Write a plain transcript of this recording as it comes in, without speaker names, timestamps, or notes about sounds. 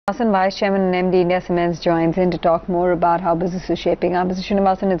Vice Chairman and MD India Cements joins in to talk more about how business is shaping up. Mr.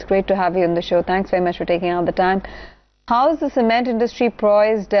 Srinivasan, it's great to have you on the show. Thanks very much for taking out the time. How is the cement industry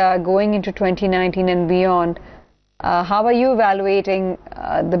poised going into 2019 and beyond? How are you evaluating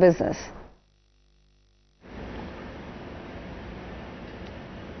the business?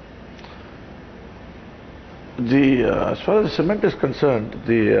 As far as cement is concerned,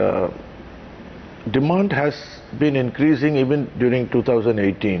 the demand has been increasing even during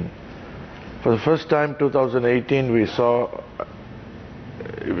 2018. For the first time, 2018, we saw,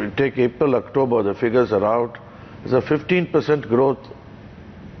 if you take April, October, the figures are out, there's a 15% growth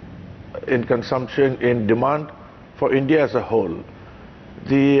in consumption, in demand for India as a whole.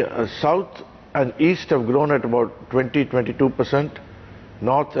 The south and east have grown at about 20-22%,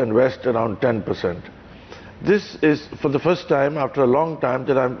 north and west around 10%. This is for the first time after a long time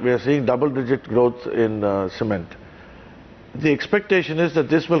that we are seeing double-digit growth in cement. The expectation is that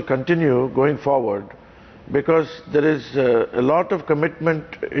this will continue going forward because there is a lot of commitment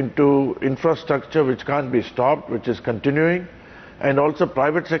into infrastructure which can't be stopped, which is continuing, and also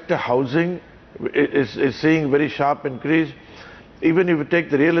private sector housing is seeing very sharp increase. Even if you take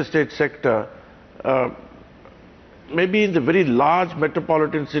the real estate sector, maybe in the very large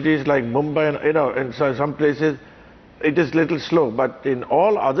metropolitan cities like Mumbai and in some places it is little slow, but in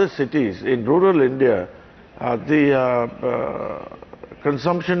all other cities in rural India the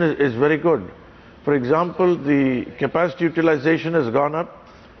consumption is very good. For example, the capacity utilization has gone up.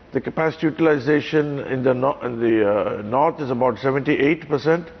 The capacity utilization in the north is about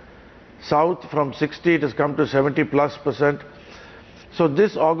 78%. South from 60 it has come to 70+%. So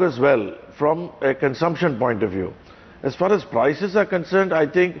this augurs well from a consumption point of view. As far as prices are concerned, I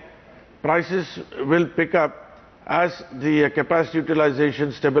think prices will pick up as the capacity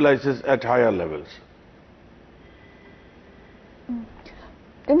utilization stabilizes at higher levels.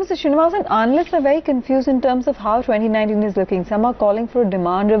 Mr. Srinivasan, analysts are very confused in terms of how 2019 is looking. Some are calling for a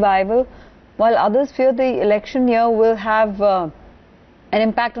demand revival, while others fear the election year will have an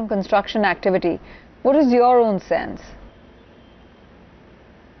impact on construction activity. What is your own sense?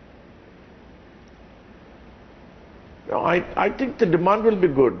 I think the demand will be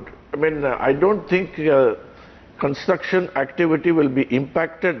good. I mean, I don't think construction activity will be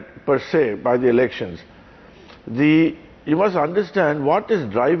impacted per se by the elections. You must understand what is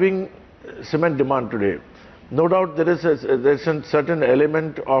driving cement demand today. No doubt there's a certain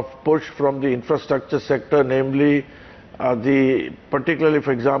element of push from the infrastructure sector, namely particularly,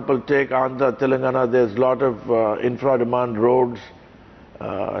 for example, take Andhra, Telangana, there's a lot of infra demand, roads,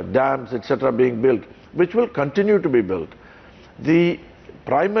 dams, etc. being built, which will continue to be built. The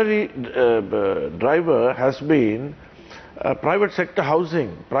primary driver has been private sector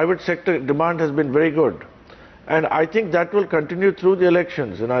housing. Private sector demand has been very good. And I think that will continue through the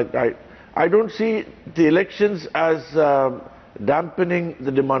elections. And I don't see the elections as dampening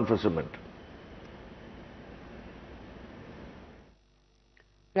the demand for cement.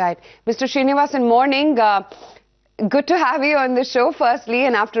 Right. Mr. Srinivasan, morning. Good to have you on the show, firstly,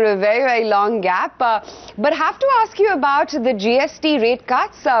 and after a very, very long gap. But have to ask you about the GST rate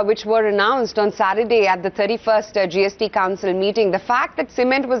cuts, which were announced on Saturday at the 31st GST Council meeting. The fact that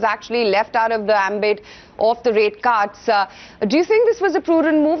cement was actually left out of the ambit of the rate cuts, do you think this was a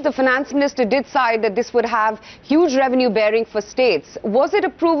prudent move? The finance minister did cite that this would have huge revenue bearing for states. Was it a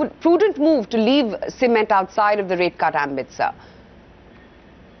prudent move to leave cement outside of the rate cut ambit, sir?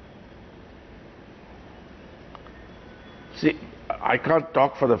 See, I can't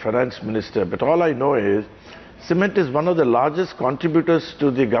talk for the finance minister, but all I know is cement is one of the largest contributors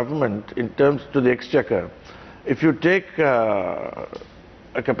to the government in terms to the exchequer. If you take a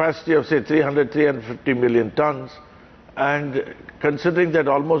capacity of say 350 million tons, and considering that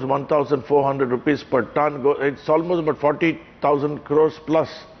almost 1,400 rupees per ton, it's almost about 40,000 crores plus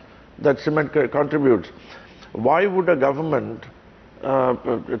that cement contributes. Why would a government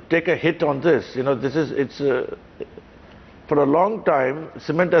take a hit on this? You know, for a long time,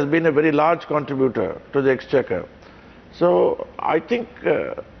 cement has been a very large contributor to the exchequer. So I think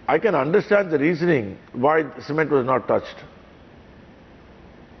I can understand the reasoning why cement was not touched.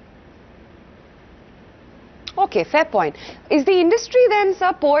 Okay, fair point. Is the industry then,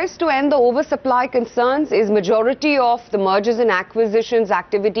 sir, poised to end the oversupply concerns? Is majority of the mergers and acquisitions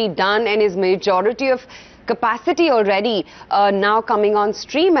activity done, and is majority of capacity already now coming on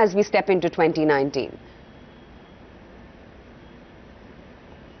stream as we step into 2019?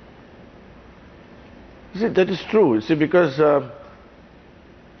 See, that is true. See, because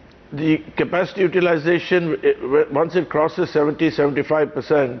the capacity utilization, once it crosses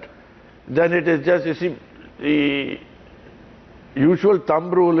 70-75%, then it is just, you see, usual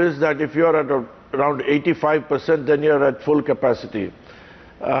thumb rule is that if you are at around 85%, then you are at full capacity.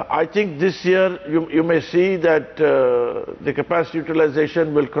 I think this year you may see that the capacity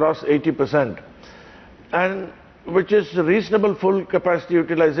utilization will cross 80%, and which is reasonable full capacity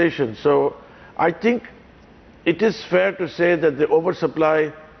utilization. So I think it is fair to say that the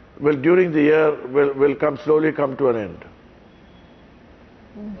oversupply will during the year will slowly come to an end.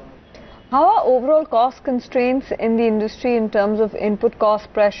 How are overall cost constraints in the industry in terms of input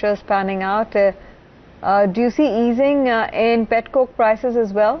cost pressures panning out? Do you see easing in pet coke prices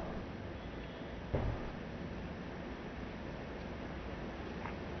as well?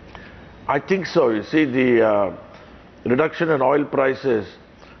 I think so. You see, the reduction in oil prices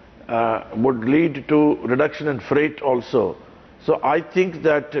would lead to reduction in freight also. So I think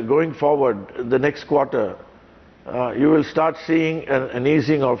that going forward, the next quarter, you will start seeing an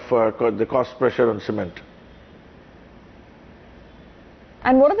easing of the cost pressure on cement.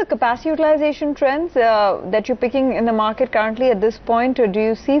 And what are the capacity utilization trends that you're picking in the market currently at this point? Or do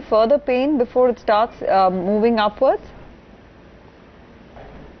you see further pain before it starts moving upwards?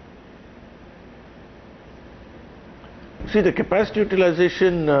 See, the capacity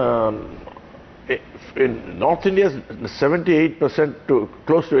utilization in North India is 78% to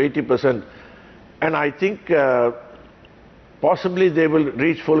close to 80%, and I think possibly they will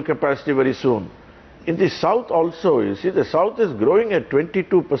reach full capacity very soon. In the south also, you see, the south is growing at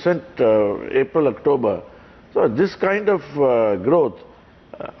 22% April, October. So this kind of growth,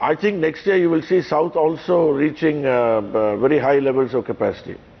 I think next year you will see south also reaching very high levels of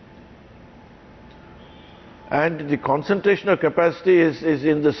capacity. And the concentration of capacity is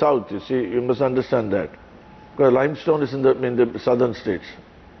in the south, you see, you must understand that. Because limestone is in the southern states.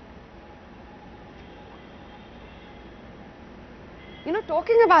 You know,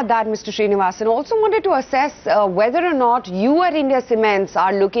 talking about that, Mr. Srinivasan, also wanted to assess whether or not you at India Cements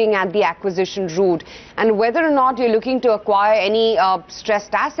are looking at the acquisition route, and whether or not you're looking to acquire any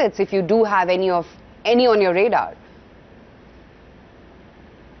stressed assets, if you do have any on your radar.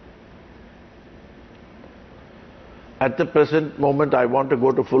 At the present moment, I want to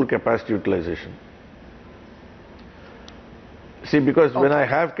go to full capacity utilization. See, because when I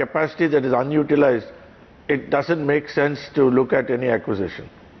have capacity that is unutilized, it doesn't make sense to look at any acquisition.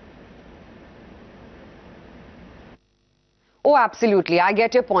 Oh, absolutely. I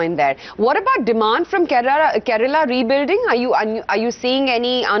get your point there. What about demand from Kerala rebuilding? Are you seeing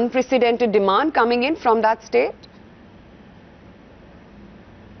any unprecedented demand coming in from that state?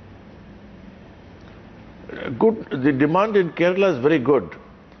 Good. The demand in Kerala is very good.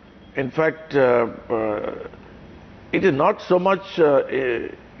 In fact, it is not so much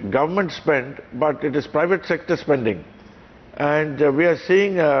government spend, but it is private sector spending. And we are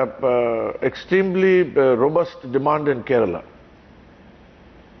seeing extremely robust demand in Kerala.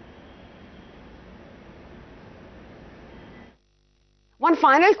 One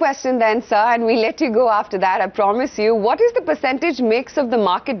final question then, sir, and we'll let you go after that, I promise you. What is the percentage mix of the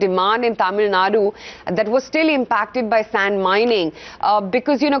market demand in Tamil Nadu that was still impacted by sand mining?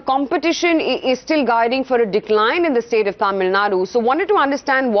 Because, you know, competition is still guiding for a decline in the state of Tamil Nadu. So wanted to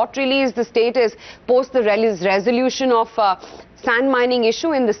understand what really is the status post the resolution of sand mining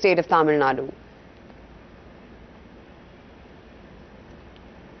issue in the state of Tamil Nadu.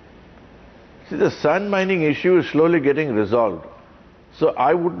 See, the sand mining issue is slowly getting resolved. So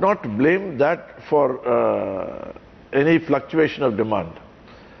I would not blame that for any fluctuation of demand.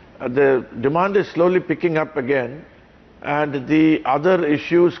 The demand is slowly picking up again, and the other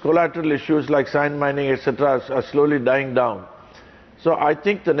issues, collateral issues like sand mining, etc., are slowly dying down. So I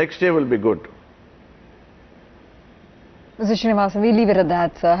think the next year will be good. Mr. Srinivasan, we leave it at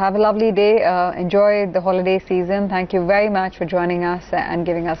that, sir. Have a lovely day. Enjoy the holiday season. Thank you very much for joining us and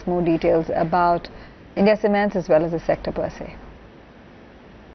giving us more details about India Cements as well as the sector per se.